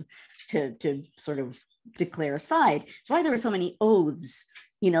compelled to sort of declare a side. It's why there were so many oaths,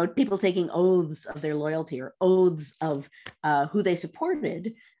 people taking oaths of their loyalty or oaths of who they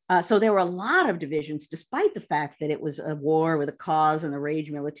supported. So there were a lot of divisions, despite the fact that it was a war with a cause and the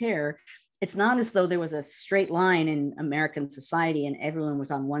rage militaire. It's not as though there was a straight line in American society and everyone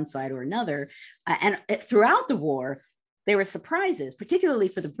was on one side or another. And throughout the war, there were surprises, particularly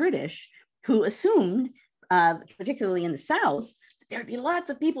for the British, who assumed, particularly in the South, that there'd be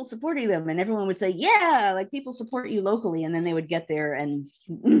lots of people supporting them. And everyone would say, yeah, like people support you locally. And then they would get there, and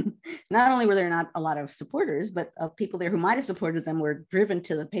not only were there not a lot of supporters, but people there who might have supported them were driven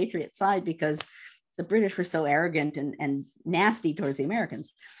to the Patriot side because the British were so arrogant and nasty towards the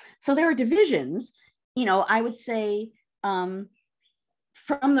Americans. So there are divisions, I would say from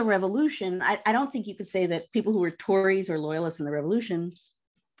the Revolution. I don't think you could say that people who were Tories or loyalists in the Revolution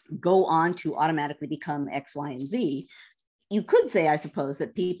go on to automatically become X, Y, and Z. You could say, I suppose,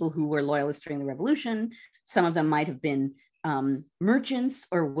 that people who were loyalists during the Revolution, some of them might have been merchants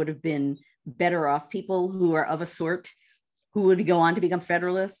or would have been better off people who are of a sort who would go on to become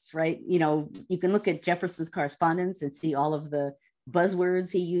Federalists, right? You can look at Jefferson's correspondence and see all of the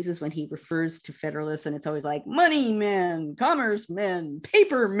buzzwords he uses when he refers to Federalists, and it's always like money men, commerce men,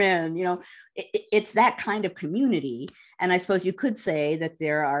 paper men. It's that kind of community. And I suppose you could say that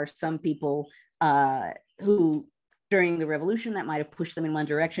there are some people who during the revolution, that might have pushed them in one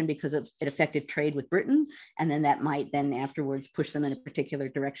direction because it affected trade with Britain. And then that might then afterwards push them in a particular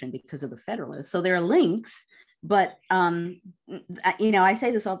direction because of the Federalists. So there are links, but I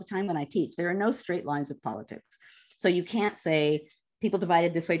say this all the time when I teach, there are no straight lines of politics. So you can't say people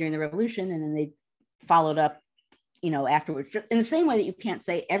divided this way during the revolution and then they followed up, afterwards. In the same way that you can't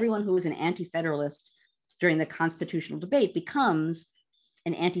say everyone who was an anti-federalist during the constitutional debate becomes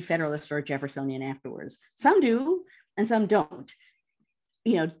an anti-federalist or a Jeffersonian afterwards. Some do, and some don't.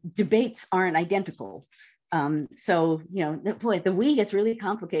 Debates aren't identical. So the we gets really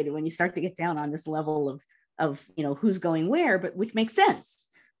complicated when you start to get down on this level of who's going where, but which makes sense,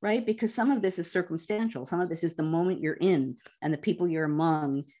 right? Because some of this is circumstantial. Some of this is the moment you're in and the people you're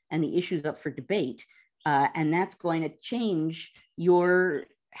among and the issues up for debate. And that's going to change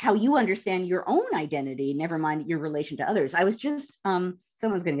how you understand your own identity, never mind your relation to others. I was just,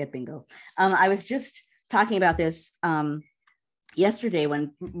 someone's going to get bingo. I was just talking about this yesterday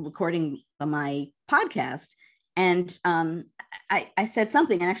when recording my podcast. And I said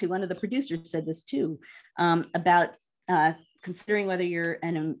something, and actually one of the producers said this too, about considering whether you're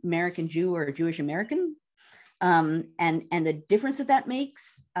an American Jew or a Jewish American, and the difference that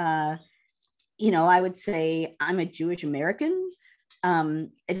makes. I would say I'm a Jewish American.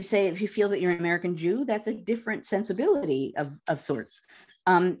 And you say if you feel that you're an American Jew, that's a different sensibility of sorts.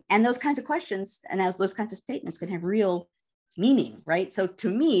 And those kinds of questions and those kinds of statements can have real meaning, right? So to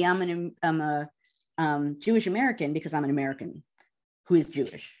me, I'm a Jewish American because I'm an American who is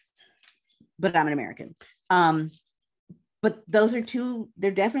Jewish, but I'm an American. But those are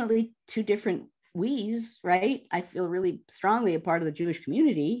they're definitely two different we's, right? I feel really strongly a part of the Jewish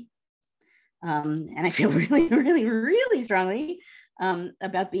community. And I feel really, really, really strongly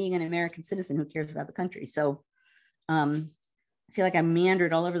about being an American citizen who cares about the country. So I feel like I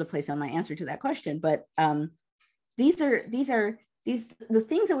meandered all over the place on my answer to that question, but the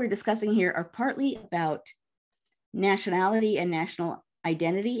things that we're discussing here are partly about nationality and national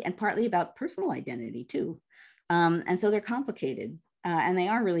identity and partly about personal identity too. And so they're complicated and they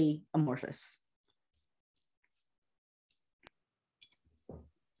are really amorphous.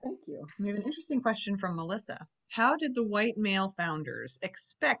 Thank you. We have an interesting question from Melissa. How did the white male founders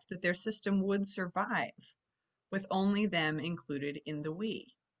expect that their system would survive with only them included in the we?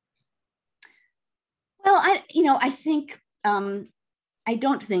 Well, I think, I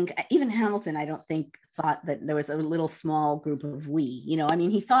don't think, even Hamilton, I don't think thought that there was a little small group of we,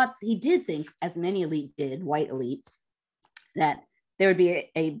 he did think, as many elite did, white elite, that there would be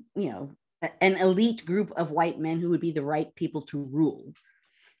an elite group of white men who would be the right people to rule.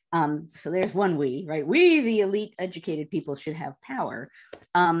 So there's one we, right? We, the elite educated people, should have power.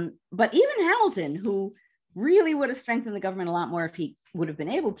 But even Hamilton, who really would have strengthened the government a lot more if he would have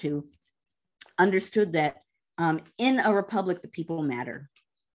been able to, understood that in a republic, the people matter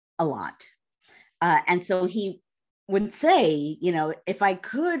a lot. And so he would say, if I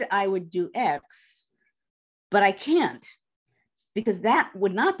could, I would do X, but I can't, because that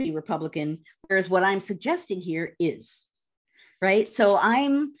would not be Republican, whereas what I'm suggesting here is. Right. So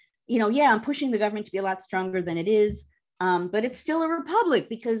I'm pushing the government to be a lot stronger than it is, but it's still a republic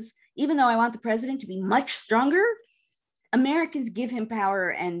because even though I want the president to be much stronger, Americans give him power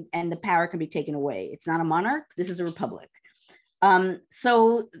and the power can be taken away. It's not a monarch. This is a republic.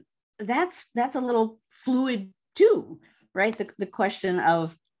 So that's a little fluid too, right? The question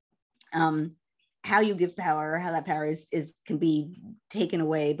of how you give power, how that power can be taken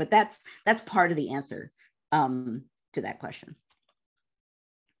away, but that's part of the answer to that question.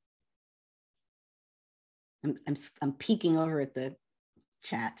 I'm peeking over at the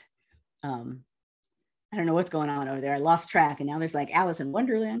chat. I don't know what's going on over there. I lost track, and now there's like Alice in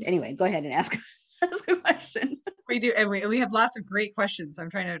Wonderland. Anyway, go ahead and ask a question. We do, and we have lots of great questions. So I'm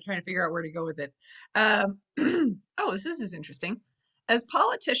trying to figure out where to go with it. This is interesting. As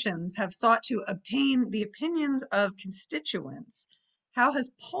politicians have sought to obtain the opinions of constituents, how has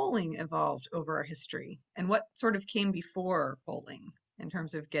polling evolved over our history, and what sort of came before polling in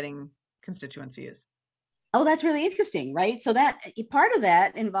terms of getting constituents' views? Oh, that's really interesting, right? So that part of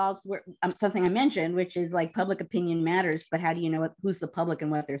that involves something I mentioned, which is like public opinion matters, but how do you know who's the public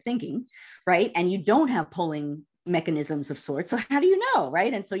and what they're thinking, right? And you don't have polling mechanisms of sorts. So how do you know,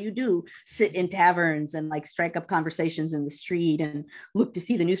 right? And so you do sit in taverns and like strike up conversations in the street and look to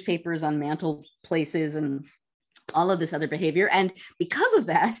see the newspapers on mantle places and all of this other behavior. And because of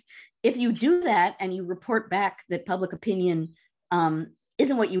that, if you do that and you report back that public opinion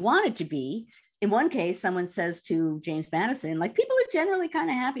isn't what you want it to be, in one case, someone says to James Madison, like, people are generally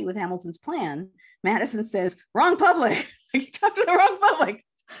kind of happy with Hamilton's plan. Madison says, wrong public. You talked to the wrong public.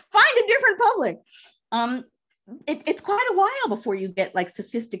 Find a different public. it's quite a while before you get like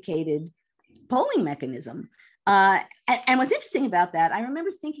sophisticated polling mechanism. And what's interesting about that, I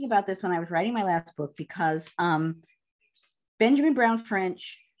remember thinking about this when I was writing my last book, because Benjamin Brown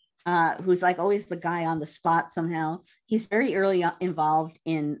French, who's like always the guy on the spot somehow, he's very early involved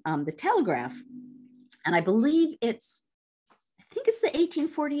in the telegraph. And I believe I think it's the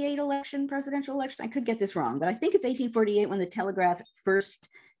 1848 presidential election. I could get this wrong, but I think it's 1848 when the telegraph first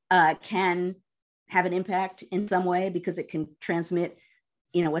can have an impact in some way, because it can transmit,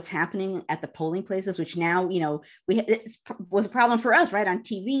 what's happening at the polling places, which now, it was a problem for us, right? On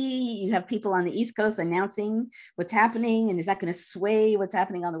TV, you have people on the East Coast announcing what's happening, and is that going to sway what's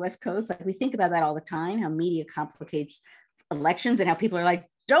happening on the West Coast? Like, we think about that all the time, how media complicates elections, and how people are like,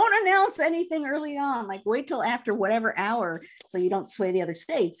 don't announce anything early on, like wait till after whatever hour so you don't sway the other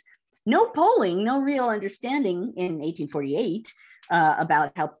states. No polling, no real understanding in 1848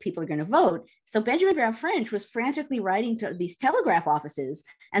 about how people are going to vote. So Benjamin Brown French was frantically writing to these telegraph offices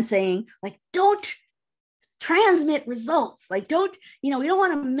and saying, like, don't transmit results. Like, don't, we don't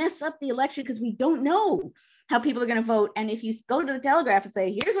want to mess up the election because we don't know how people are going to vote. And if you go to the telegraph and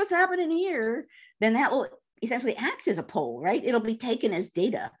say, here's what's happening here, then that will essentially act as a poll, right? It'll be taken as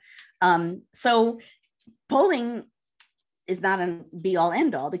data. So polling is not a be all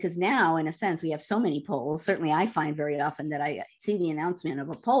end all, because now, in a sense, we have so many polls. Certainly I find very often that I see the announcement of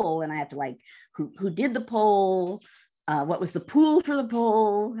a poll and I have to like, who did the poll? What was the pool for the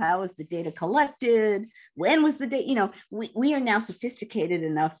poll? How was the data collected? When was the date? We are now sophisticated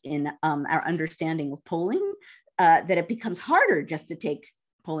enough in our understanding of polling that it becomes harder just to take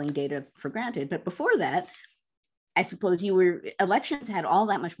polling data for granted. But before that, I suppose elections had all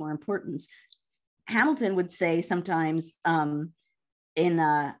that much more importance. Hamilton would say sometimes when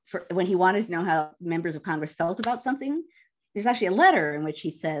he wanted to know how members of Congress felt about something, there's actually a letter in which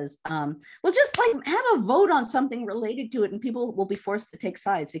he says, well, just like have a vote on something related to it, and people will be forced to take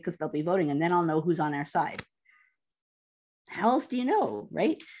sides because they'll be voting, and then I'll know who's on our side. How else do you know,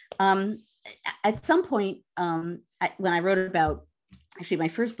 right? At some point, when I wrote about, actually my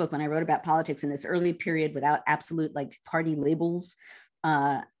first book, when I wrote about politics in this early period without absolute like party labels,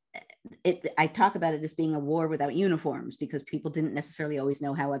 I talk about it as being a war without uniforms, because people didn't necessarily always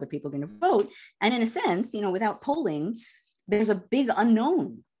know how other people are going to vote. And in a sense, without polling, there's a big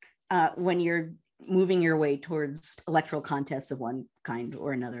unknown when you're moving your way towards electoral contests of one kind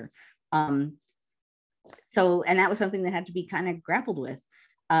or another. And that was something that had to be kind of grappled with.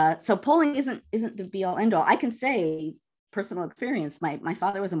 So polling isn't the be all end all. I can say personal experience. My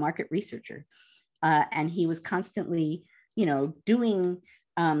father was a market researcher, and he was constantly,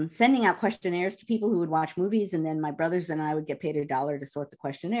 sending out questionnaires to people who would watch movies, and then my brothers and I would get paid $1 to sort the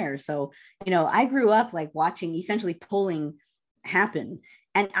questionnaires. So, I grew up like watching essentially polling happen.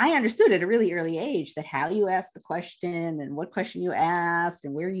 And I understood at a really early age that how you asked the question and what question you asked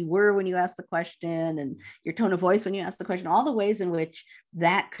and where you were when you asked the question and your tone of voice when you asked the question, all the ways in which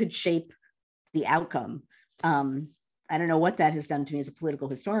that could shape the outcome. I don't know what that has done to me as a political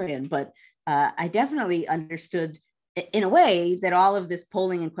historian, but I definitely understood in a way that all of this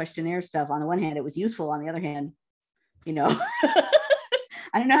polling and questionnaire stuff, on the one hand, it was useful. On the other hand, I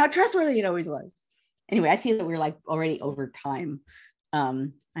don't know how trustworthy it always was. Anyway, I see that we're like already over time.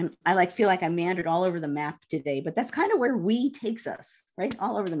 I feel like I meandered all over the map today, but that's kind of where we takes us, right?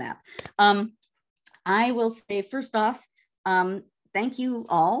 All over the map. I will say first off, thank you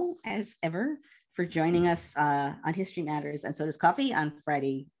all as ever for joining us on History Matters and So Does Coffee on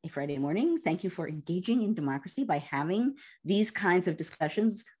Friday morning. Thank you for engaging in democracy by having these kinds of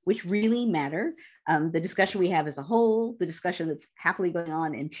discussions, which really matter. The discussion we have as a whole, the discussion that's happily going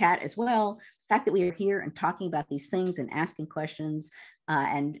on in chat as well, the fact that we are here and talking about these things and asking questions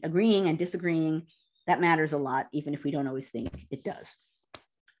and agreeing and disagreeing, that matters a lot, even if we don't always think it does.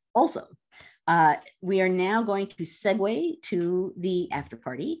 Also, we are now going to segue to the after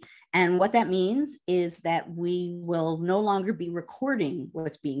party. And what that means is that we will no longer be recording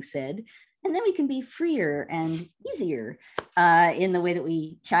what's being said, and then we can be freer and easier in the way that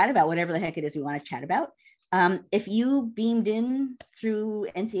we chat about whatever the heck it is we want to chat about. If you beamed in through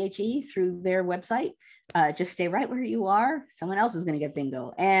NCHE, through their website, just stay right where you are. Someone else is going to get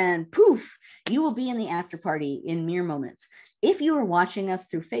bingo, and poof, you will be in the after party in mere moments. If you are watching us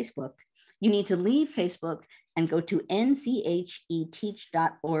through Facebook, you need to leave Facebook and go to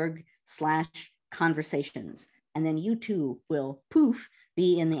ncheteach.org/conversations. And then you too will poof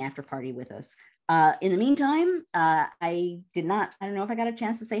be in the after party with us. In the meantime, I don't know if I got a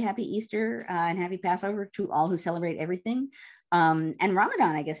chance to say happy Easter and happy Passover to all who celebrate everything. And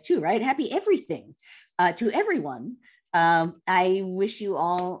Ramadan, I guess too, right? Happy everything to everyone. I wish you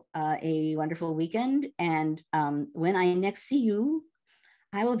all a wonderful weekend. And when I next see you,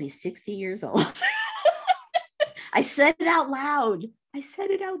 I will be 60 years old. I said it out loud. I said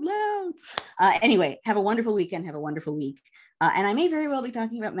it out loud. Anyway, have a wonderful weekend. Have a wonderful week. And I may very well be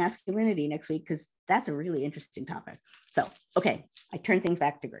talking about masculinity next week because that's a really interesting topic. So, okay, I turn things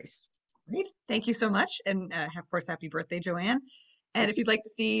back to Grace. Great. Thank you so much. And of course, happy birthday, Joanne. And if you'd like to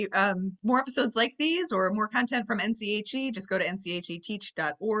see more episodes like these or more content from NCHE, just go to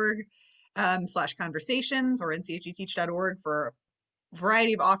ncheteach.org /conversations or ncheteach.org for a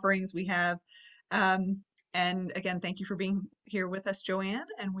variety of offerings we have. And again, thank you for being here with us, Joanne.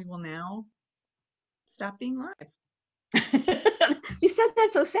 And we will now stop being live. You said that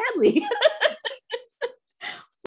so sadly.